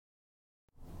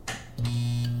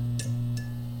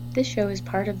This show is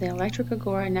part of the Electric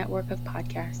Agora network of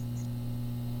podcasts.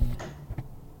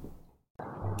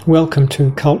 Welcome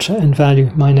to Culture and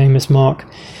Value. My name is Mark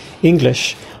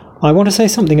English. I want to say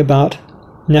something about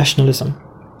nationalism.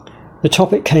 The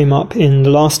topic came up in the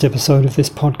last episode of this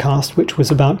podcast, which was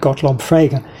about Gottlob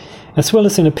Frege, as well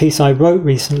as in a piece I wrote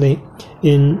recently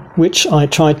in which I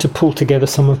tried to pull together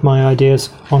some of my ideas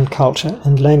on culture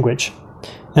and language.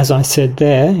 As I said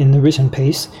there in the written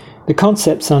piece, the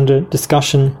concepts under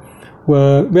discussion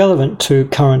were relevant to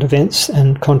current events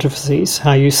and controversies.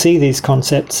 How you see these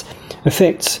concepts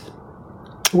affects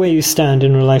where you stand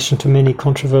in relation to many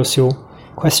controversial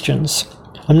questions.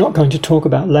 I'm not going to talk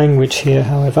about language here,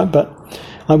 however, but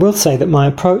I will say that my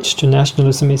approach to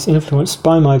nationalism is influenced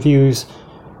by my views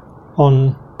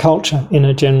on culture in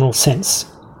a general sense.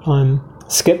 I'm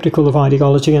sceptical of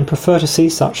ideology and prefer to see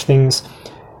such things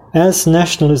as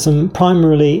nationalism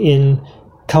primarily in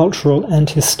cultural and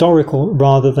historical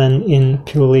rather than in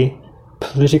purely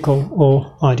political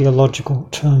or ideological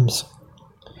terms.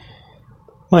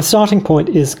 My starting point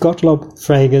is Gottlob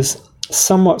Frege's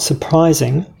somewhat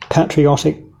surprising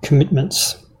patriotic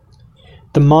commitments.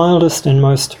 The mildest and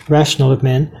most rational of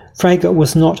men, Frege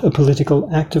was not a political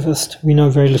activist. We know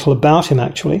very little about him,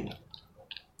 actually,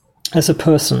 as a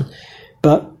person,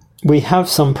 but we have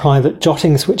some private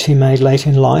jottings which he made late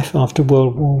in life after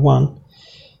World War I,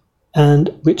 and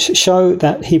which show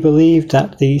that he believed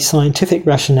that the scientific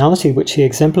rationality which he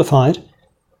exemplified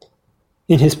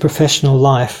in his professional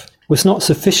life was not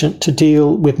sufficient to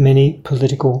deal with many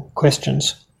political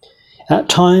questions. At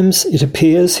times it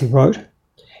appears, he wrote,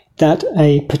 that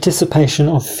a participation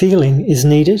of feeling is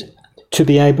needed to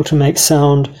be able to make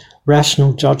sound,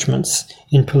 rational judgments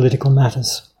in political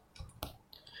matters.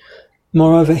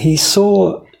 Moreover, he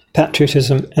saw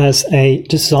patriotism as a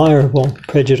desirable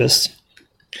prejudice.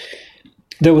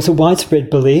 There was a widespread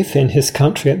belief in his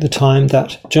country at the time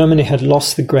that Germany had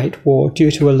lost the Great War due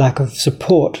to a lack of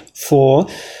support for,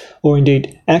 or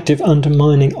indeed active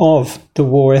undermining of, the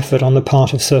war effort on the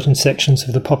part of certain sections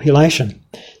of the population.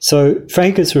 So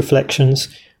Frege's reflections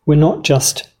were not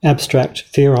just abstract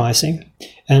theorizing.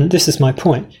 And this is my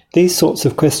point. These sorts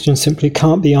of questions simply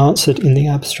can't be answered in the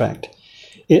abstract.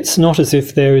 It's not as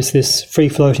if there is this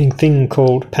free-floating thing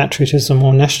called patriotism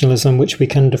or nationalism which we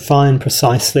can define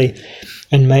precisely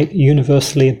and make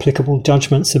universally applicable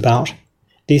judgments about.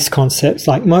 These concepts,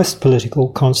 like most political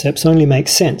concepts, only make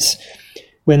sense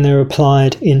when they're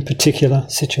applied in particular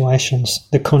situations.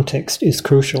 The context is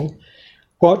crucial.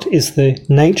 What is the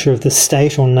nature of the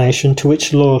state or nation to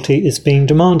which loyalty is being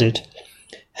demanded?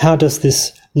 How does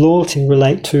this loyalty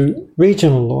relate to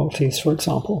regional loyalties, for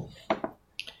example?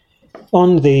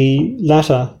 On the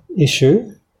latter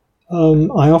issue,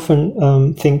 I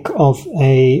often think of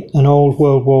an old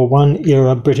World War I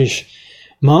era British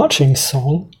marching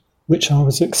song, which I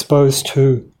was exposed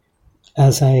to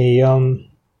as a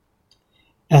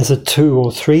 2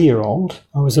 or 3 year old.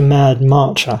 I was a mad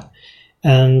marcher,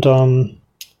 and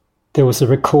there was a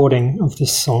recording of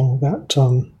this song that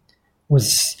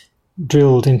was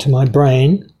drilled into my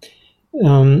brain.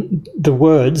 The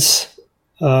words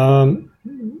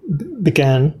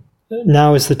began,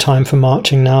 "Now is the time for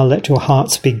marching, now let your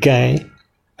hearts be gay.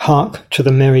 Hark to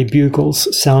the merry bugles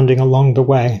sounding along the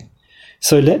way.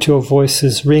 So let your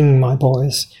voices ring, my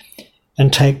boys,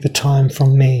 and take the time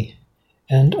from me,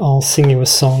 and I'll sing you a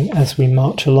song as we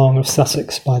march along of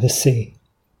Sussex by the sea."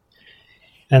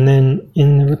 And then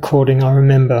in the recording I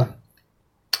remember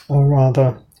a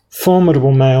rather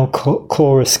formidable male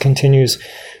chorus continues,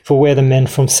 "For we're the men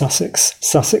from Sussex,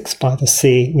 Sussex by the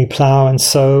sea. We plough and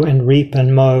sow and reap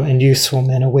and mow, and useful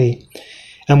men are we.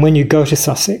 And when you go to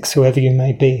Sussex, whoever you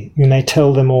may be, you may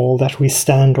tell them all that we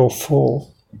stand or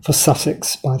fall for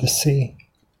Sussex by the sea."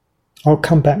 I'll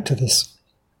come back to this.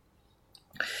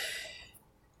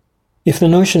 If the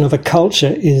notion of a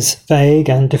culture is vague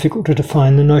and difficult to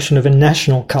define, the notion of a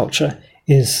national culture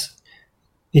is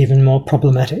even more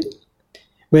problematic.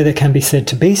 Where there can be said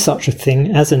to be such a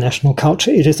thing as a national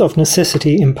culture, it is of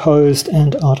necessity imposed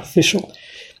and artificial,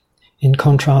 in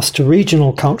contrast to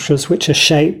regional cultures which are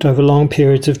shaped over long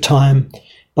periods of time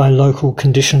by local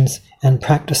conditions and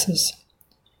practices.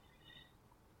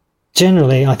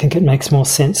 Generally, I think it makes more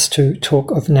sense to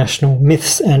talk of national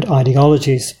myths and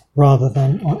ideologies rather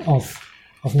than of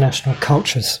national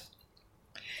cultures.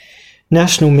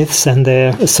 National myths and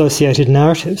their associated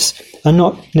narratives are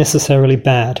not necessarily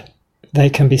bad. They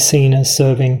can be seen as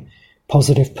serving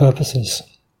positive purposes.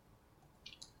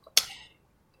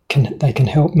 They can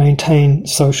help maintain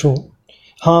social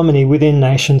harmony within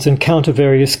nations and counter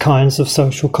various kinds of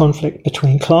social conflict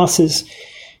between classes,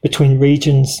 between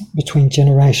regions, between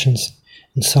generations,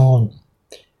 and so on.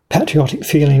 patriotic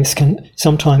feelings can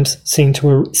sometimes seem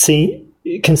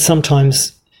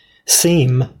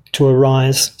to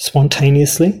arise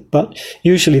spontaneously, but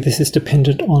usually this is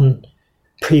dependent on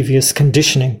previous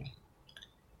conditioning.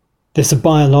 There's a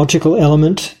biological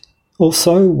element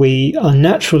also. We are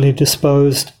naturally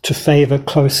disposed to favour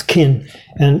close kin,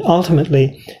 and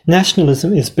ultimately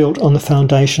nationalism is built on the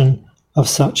foundation of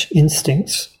such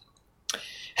instincts.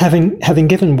 Having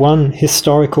given one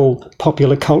historical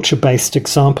popular culture-based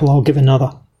example, I'll give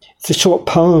another. It's a short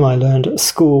poem I learned at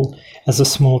school as a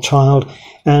small child,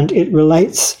 and it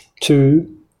relates to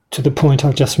the point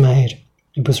I've just made.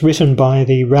 It was written by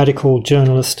the radical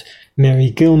journalist Mary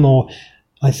Gilmore,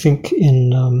 I think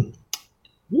in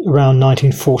around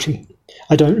 1940.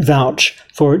 I don't vouch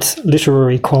for its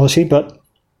literary quality, but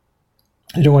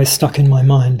it always stuck in my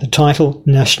mind. The title,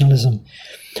 Nationalism.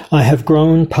 I have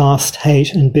grown past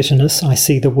hate and bitterness, I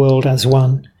see the world as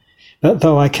one. But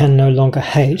though I can no longer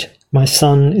hate, my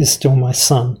son is still my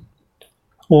son.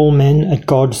 All men at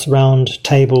God's round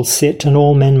table sit, and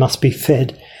all men must be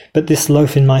fed. But this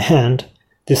loaf in my hand,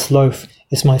 this loaf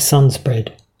is my son's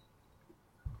bread.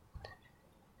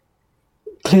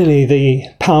 Clearly, the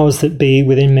powers that be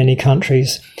within many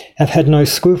countries have had no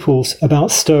scruples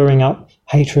about stirring up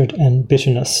hatred and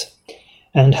bitterness,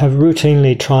 and have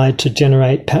routinely tried to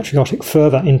generate patriotic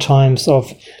fervour in times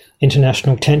of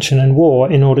international tension and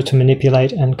war in order to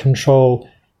manipulate and control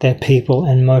their people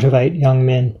and motivate young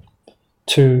men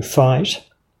to fight,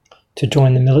 to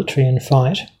join the military and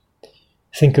fight.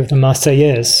 Think of the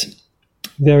Marseillaise,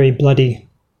 very bloody.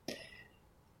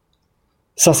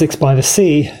 Sussex by the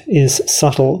Sea is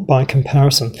subtle by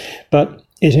comparison, but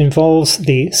it involves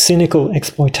the cynical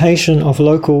exploitation of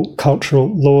local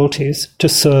cultural loyalties to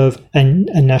serve a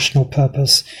national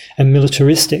purpose, a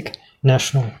militaristic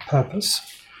national purpose.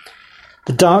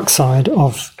 The dark side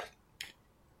of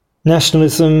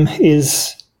nationalism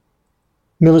is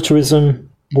militarism,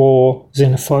 war,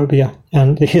 xenophobia,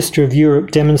 and the history of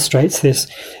Europe demonstrates this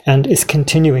and is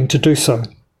continuing to do so.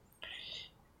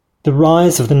 The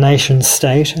rise of the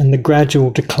nation-state and the gradual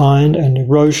decline and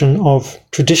erosion of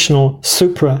traditional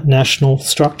supranational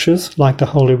structures like the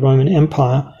Holy Roman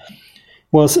Empire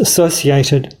was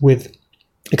associated with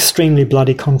extremely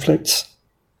bloody conflicts.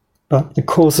 But the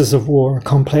causes of war are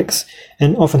complex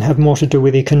and often have more to do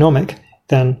with economic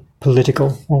than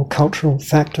political or cultural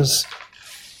factors.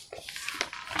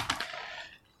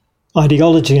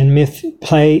 Ideology and myth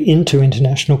play into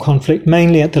international conflict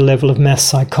mainly at the level of mass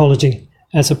psychology,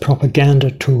 as a propaganda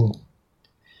tool.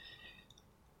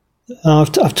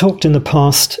 I've talked in the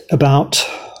past about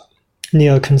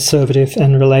neoconservative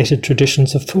and related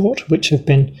traditions of thought which have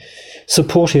been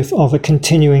supportive of a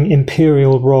continuing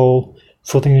imperial role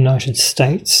for the United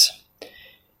States.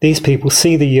 These people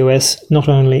see the US not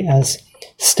only as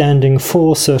standing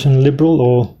for certain liberal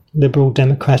or liberal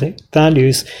democratic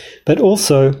values, but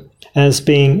also as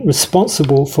being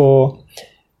responsible for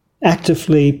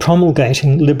actively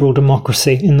promulgating liberal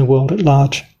democracy in the world at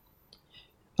large.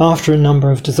 After a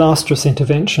number of disastrous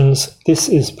interventions, this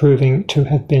is proving to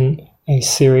have been a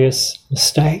serious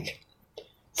mistake.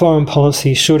 Foreign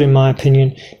policy should, in my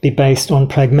opinion, be based on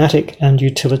pragmatic and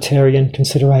utilitarian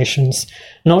considerations,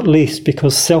 not least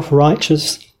because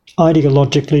self-righteous,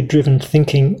 ideologically driven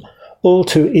thinking all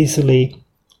too easily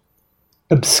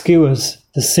obscures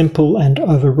the simple and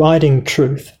overriding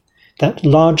truth that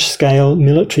large-scale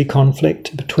military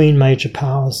conflict between major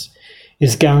powers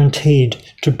is guaranteed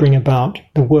to bring about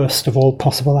the worst of all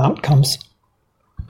possible outcomes.